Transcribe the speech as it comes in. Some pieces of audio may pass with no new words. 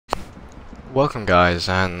Welcome guys,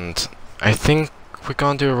 and I think we're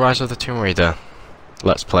gonna do a Rise of the Tomb Raider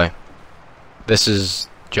Let's Play. This is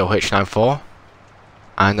JOhitch94,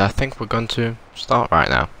 and I think we're going to start right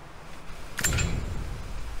now.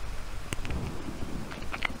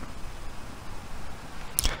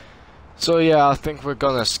 So yeah, I think we're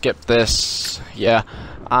gonna skip this,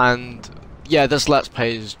 and this Let's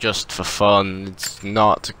Play is just for fun. It's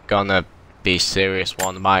not gonna be a serious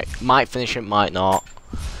one. Might finish it, might not.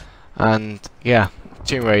 And yeah,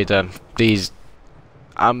 Tomb Raider.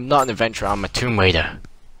 I'm not an adventurer, I'm a Tomb Raider.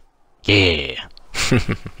 Yeah.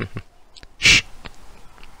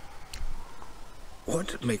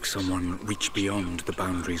 What makes someone reach beyond the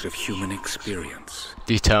boundaries of human experience?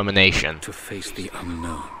 Determination. To face the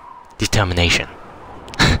unknown. Determination.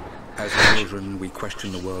 As children, we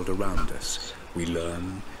question the world around us. We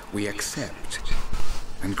learn, we accept,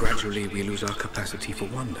 and gradually we lose our capacity for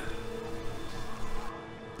wonder.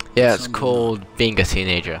 Yeah, it's called being a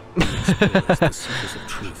teenager. The secrets of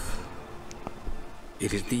truth.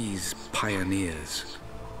 It is these pioneers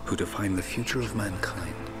who define the future of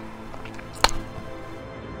mankind.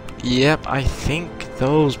 Yep, I think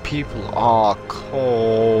those people are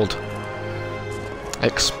called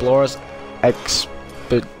explorers. The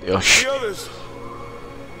others,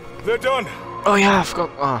 they're done. Oh yeah, I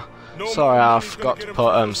forgot. Sorry, I forgot to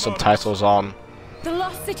put subtitles on. The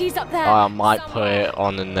lost city's up there. I might put it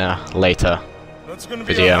on in the later That's gonna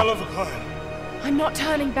be video. a hell of a climb. I'm not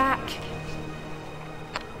turning back.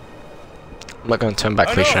 I'm not going to turn back,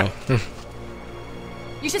 cliche.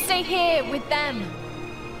 You should stay here with them.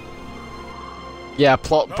 Yeah,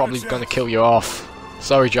 plot probably going to kill you off.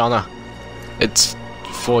 Sorry, Jonna. It's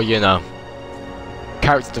for,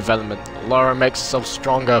 character development. Laura makes herself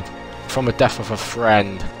stronger from the death of a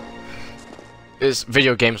friend. It's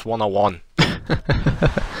video games 101.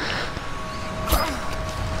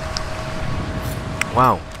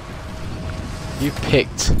 Wow. You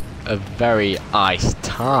picked a very nice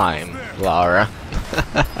time, Lara.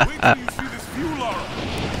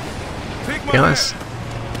 Be honest.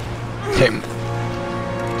 Take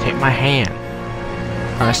my hand.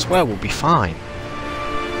 And I swear we'll be fine.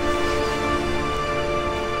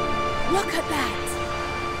 Look at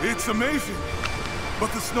that. It's amazing,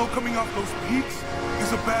 but the snow coming off those peaks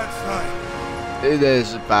is a bad sign. It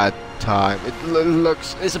is a bad time.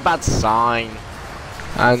 It's a bad sign.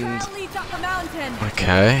 And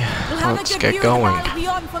okay, let's get going. All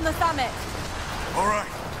right,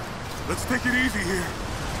 let's take it easy here.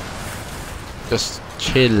 Just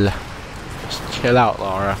chill. Just chill out,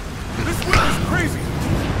 Laura. This wind is crazy.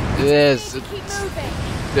 It is.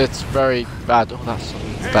 It's very bad. Oh, that's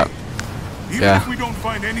that. Even if we don't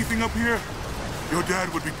find anything up here, your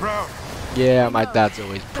dad would be proud. Yeah, my dad's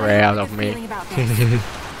always proud of me.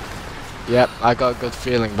 Yep, I got a good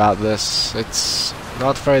feeling about this. It's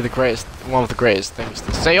not one of the greatest things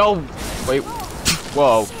to say. Oh, wait,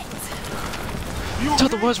 whoa!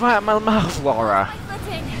 Took the words right out of my mouth, Laura.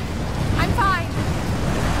 I'm fine.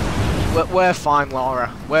 We're fine, Laura.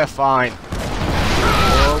 We're fine.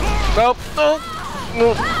 Oh, nope,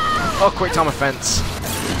 nope. Oh, quick time offense.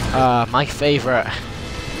 My favorite.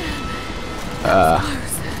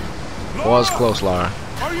 Was close, Laura.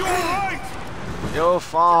 Are you alright? You're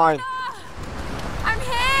fine. I'm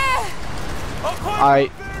here.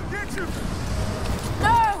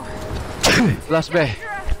 No. Bless me.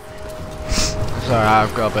 Sorry,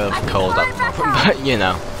 I've got a bit of a cold at the moment, but you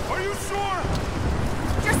know. Are you sure?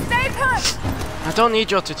 Just stay put. I don't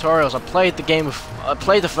need your tutorials. I played the game. I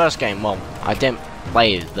played the first game. Well, I didn't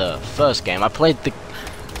play the first game. I played the.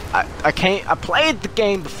 I played the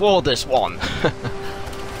game before this one.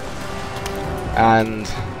 And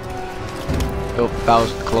oh, that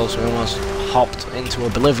was close. We almost hopped into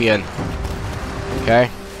oblivion. Okay.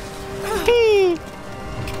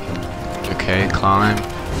 Okay, climb.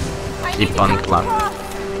 Keep on climbing.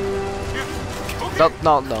 No,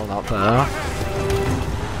 not there.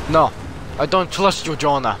 No, I don't trust you,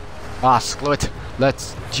 Jonah. Screw it.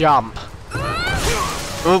 Let's jump.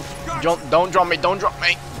 Oop! Don't drop me! Don't drop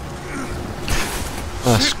me!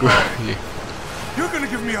 Screw you. You're gonna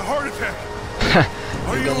give me a heart attack.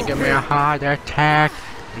 You're gonna give me a heart attack.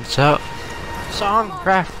 And so, song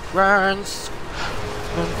reference.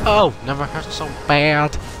 Oh, never heard so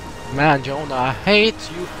bad. Man, Jonah, I hate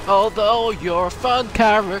you. Although you're a fun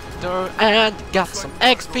character and got some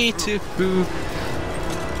XP too.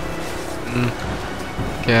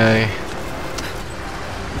 Okay.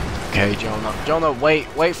 Okay, Jonah. Jonah, wait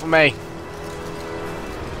for me.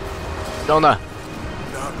 Jonah.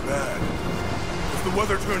 Not bad. If the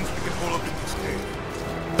weather turns, we can hold up in this cave.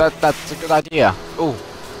 That's a good idea. Ooh.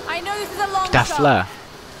 I know this is a long That shot, flare.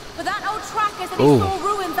 but that old track there's any Ooh. small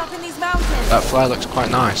ruins up in these mountains. That flare looks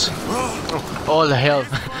quite nice. Oh the hell.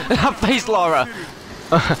 That face, Laura!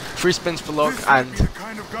 3 spins for luck and... The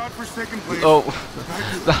kind of godforsaken place Oh.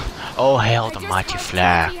 that I Oh hail I the just mighty hope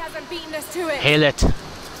flare. Tracy hasn't beaten us to it. Hail it.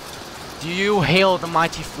 Do you hail the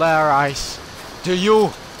mighty flare, Ice? Do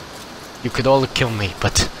you? You could all kill me,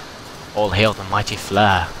 but all hail the mighty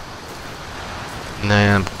flare.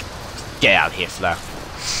 Nah, get out of here, flare.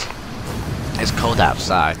 It's cold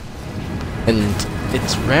outside. And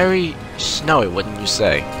it's very snowy, wouldn't you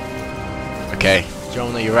say? Okay,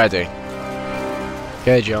 Jonah, you ready?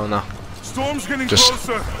 Okay, Jonah. Storm's getting Just-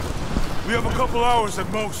 closer. We have a couple hours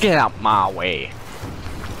at most. Get out my way.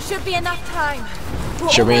 Should be enough time. We're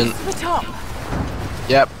Should be almost to the top.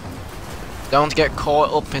 Yep. Don't get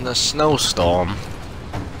caught up in a snowstorm.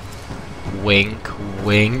 Wink,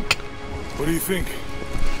 wink. What do you think?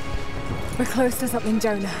 We're close to something,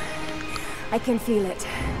 Jonah. I can feel it.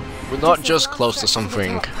 We're not just close to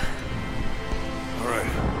something. All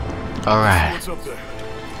right. Alright. What's up there?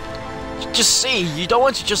 Just see, you don't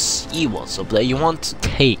want to just see what's up there, you want to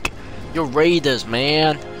take your raiders,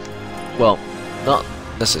 man. Well, not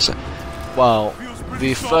necessarily. Well,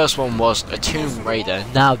 the first one was a Tomb Raider,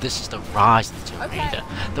 now this is the rise of the Tomb Okay. Raider.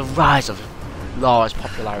 The rise of Lara's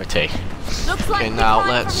popularity. Looks like Okay, we now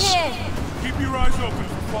climb let's- from here. Keep your eyes open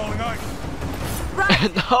for falling ice. Right, you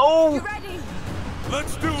No! ready?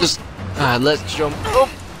 Let's do it. Just, let's jump up.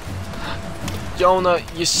 Jonah,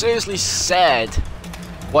 you seriously said,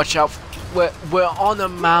 watch out, we're on a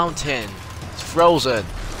mountain. It's frozen.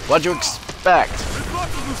 What do you expect? There's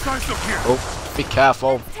lots of loose ice up here. Oh, be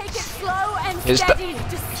careful. Take it slow and Here's the- steady.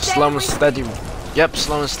 Just stay Slow and with steady. Yep,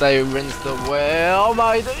 slow and steady wins the way. Oh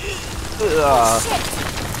my. Shit.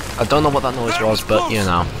 I don't know what that noise was, but you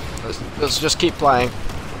know. Let's just keep playing.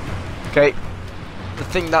 Okay. The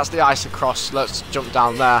thing that's the ice across. Let's jump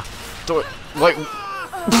down there. Do it. Wait.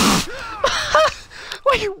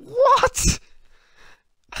 Wait, what?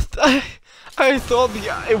 I thought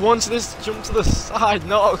it wanted us to jump to the side.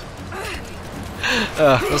 No.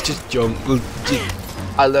 Let's just jump.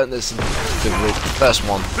 I learned this in the first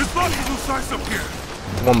one. There's lots of loose ice up here.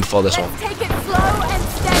 The one before this one. Let's take it slow and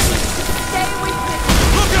steady. Just stay with me.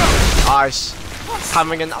 Look out! Ice.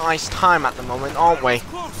 Having an ice time at the moment, aren't we?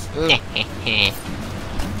 Close.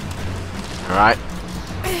 Alright.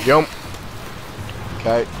 Jump.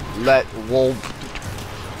 Okay. Wall.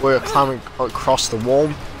 We're climbing across the wall.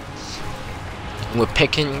 And we're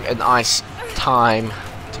picking an ice time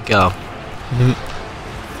to go.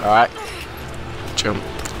 Alright. Jump.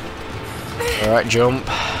 Alright, jump.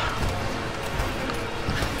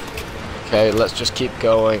 Okay, let's just keep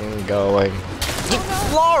going.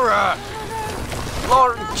 Laura!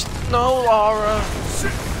 Laura! No, Laura!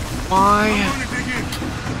 Why? I'm gonna dig in.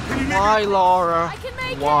 Can you make Why, Laura? I can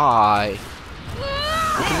make it. Why?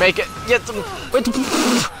 You can make it. Get them. Wait.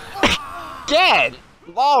 Again,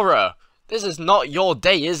 Laura. This is not your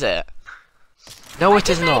day, is it? No, it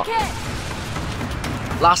is not. Make it.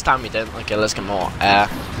 Last time we didn't. Okay, let's get more air.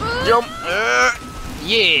 Jump.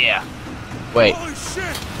 Yeah. Wait. Holy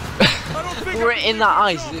shit! I don't think We were in that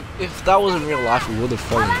ice. If that was in real life, we would have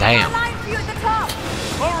fallen I'll down. line for you at the top.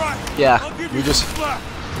 All right. Yeah, I'll give we you just some slack.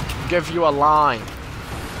 give you a line.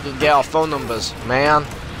 You can get our phone numbers, man.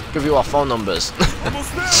 Give you our phone numbers.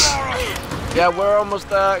 Almost there, Laura. Yeah, we're almost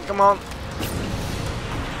there. Come on.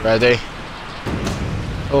 Ready?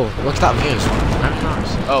 Oh, look at that view. It's very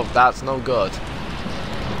nice. Oh, that's no good.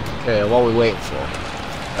 Okay, what are we waiting for?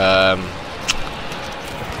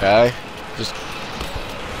 Okay. Just.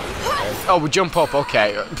 Oh, we jump up.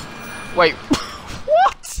 Okay. Wait.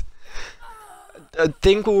 What? I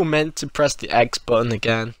think we were meant to press the X button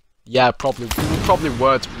again. Yeah, probably. We probably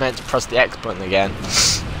were meant to press the X button again.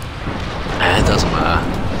 It doesn't matter.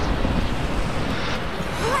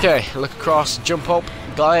 Okay, look across, jump up,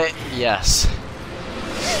 got it, yes.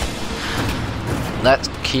 Let's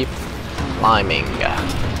keep climbing.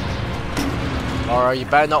 Alright, you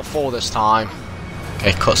better not fall this time.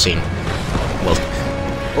 Okay, cutscene. Well,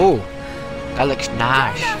 oh, that looks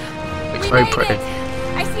nice. Looks We very made pretty. it.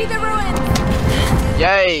 I see the ruins.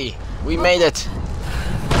 Yay, we made it.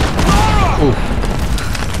 Ooh.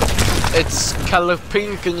 It's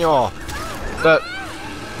Calipinquino.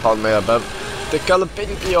 Pardon me, but the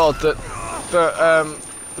Calipinquino, the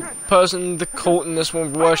person the cult in this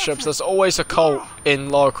one worships. There's always a cult in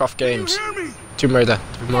Lara Croft games. Hear me? Tomb Raider,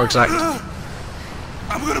 to be more exact.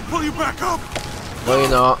 I'm gonna pull you back up. No, you're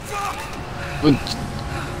not.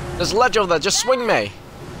 There's a ledge over there. Just swing me.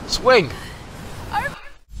 Swing. Oh,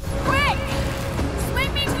 quick!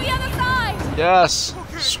 Swing me to the other side. Yes.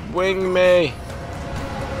 Swing me.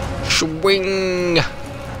 Swing.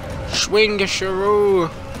 Swing a shrew.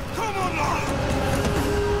 Come on, Lara!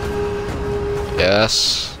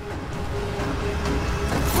 Yes.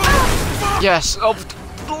 Yes. Oh,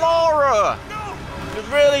 Laura! You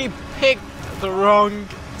really picked the wrong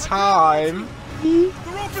time.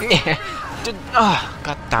 Yeah.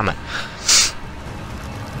 God damn it.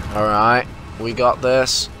 Alright, we got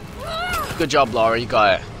this. Good job, Laura, you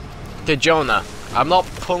got it. Okay, Jonah, I'm not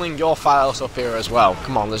pulling your files up here as well.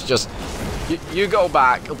 Come on, let's just... You go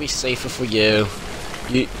back, it'll be safer for you.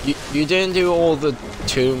 You didn't do all the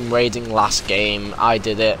tomb raiding last game. I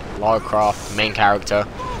did it. Lara Croft, main character.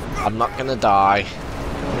 I'm not gonna die.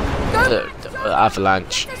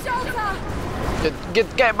 Avalanche.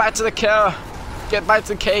 Get back to the car. Get back to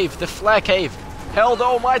the cave, the flare cave. Hell the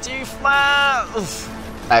almighty flare! Oof.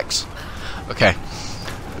 X. Okay.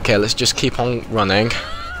 Okay, let's just keep on running.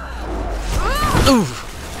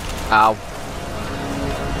 Oof. Ow.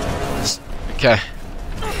 Okay.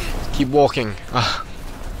 Keep walking.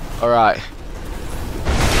 Alright.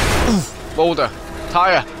 Boulder.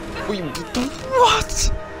 Tire.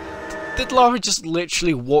 What? Did Laura just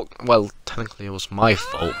literally walk? Well, technically it was my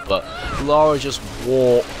fault, but Laura just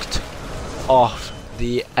walked off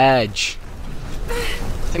the edge.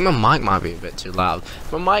 I think my mic might be a bit too loud.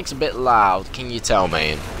 If my mic's a bit loud, can you tell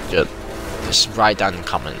me? Just write down in the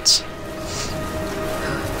comments.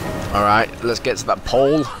 Alright, let's get to that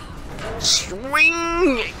pole.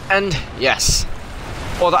 Swing! And yes.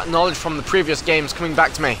 All that knowledge from the previous games coming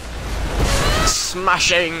back to me.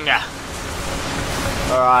 Smashing!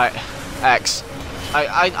 Alright, X.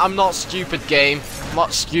 I'm not stupid, game. I'm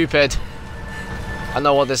not stupid. I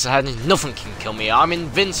know what this is. Nothing can kill me. I'm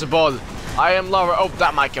invincible. I am Laura. Oh,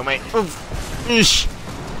 that might kill me. Oof. Eesh.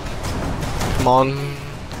 Come on.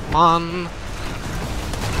 Come on.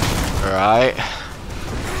 Alright.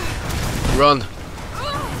 Run.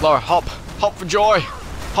 Laura, hop. Hop for joy.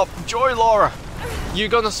 Hop for joy, Laura. You're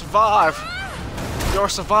gonna survive. You're a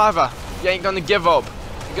survivor. You ain't gonna give up.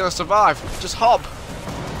 You're gonna survive. Just hop.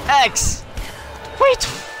 X. Wait.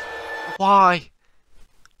 Why?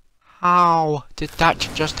 How did that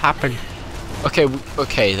just happen? Okay,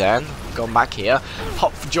 okay then. Going back here.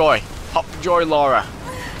 Hop for joy. Hop for joy, Laura.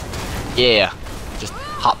 Yeah. Just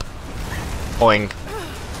hop. Boing.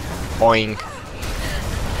 Boing.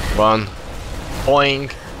 Run.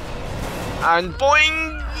 Boing. And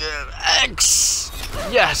boing. X.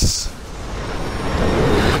 Yes.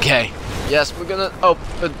 Okay. Yes, we're gonna. Oh,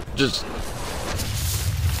 just.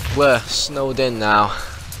 We're snowed in now.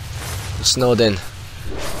 We're snowed in.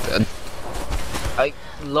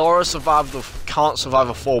 Laura survived the can't survive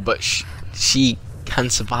a fall, but she can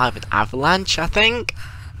survive an avalanche, I think.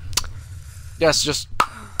 Yes, just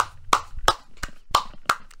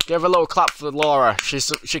give a little clap for Laura. She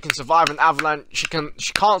can survive an avalanche. She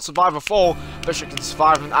can't survive a fall, but she can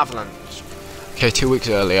survive an avalanche. Okay, 2 weeks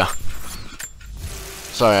earlier.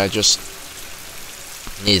 Sorry, I just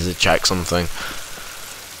needed to check something.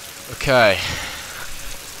 Okay.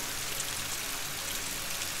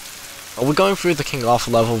 Are we going through the King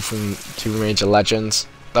Arthur level from Tomb Raider Legends?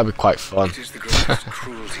 That'd be quite fun. It is the greatest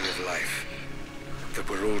cruelty of life that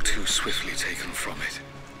we're all too swiftly taken from it.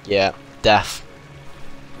 Yeah, death.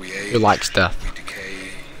 We age, who likes death? We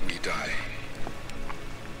decay, we die.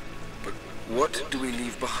 But what do we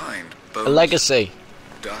leave behind? Bones? A legacy.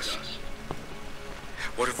 Dust?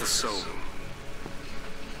 What of the soul?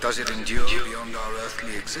 Does it endure beyond our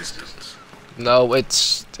earthly existence? No,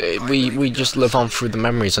 it's we just live on through the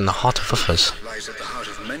memories and the heart of others. Lies at the heart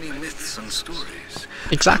of many myths and stories.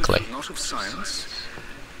 Exactly. Not of science,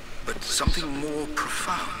 but something more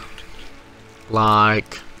profound.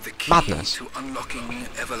 Like The key madness. to unlocking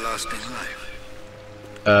everlasting life.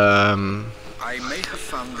 I may have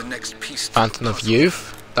found the next piece to Fountain the of puzzle,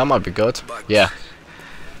 Youth. That might be good. but Yeah.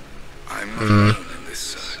 I'm not alone in this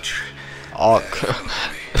search. Ark.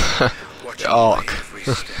 Watching Ark. my every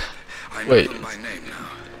step. I know Wait. them by name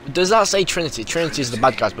now. Does that say Trinity? Trinity is the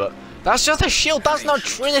bad guys, but that's just a shield. That's not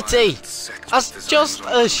Trinity. That's just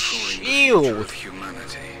a shield.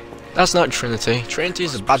 That's not Trinity. Trinity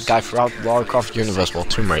is a bad guy throughout Lara Croft universe, well,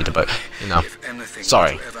 Tomb Raider, but you know. If anything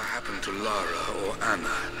Sorry. ever happened to Lara or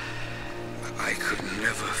Anna, I could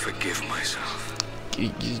never forgive myself.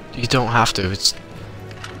 You don't have to. It's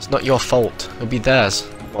not your fault. It'll be theirs.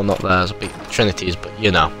 Well, not theirs. It'll be Trinity's, but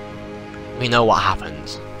you know. We know what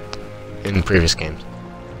happens in previous games.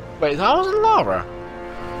 Wait, that wasn't Lara.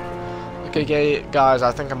 Okay, guys,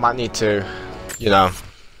 I think I might need to, you know,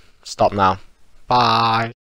 stop now. Bye.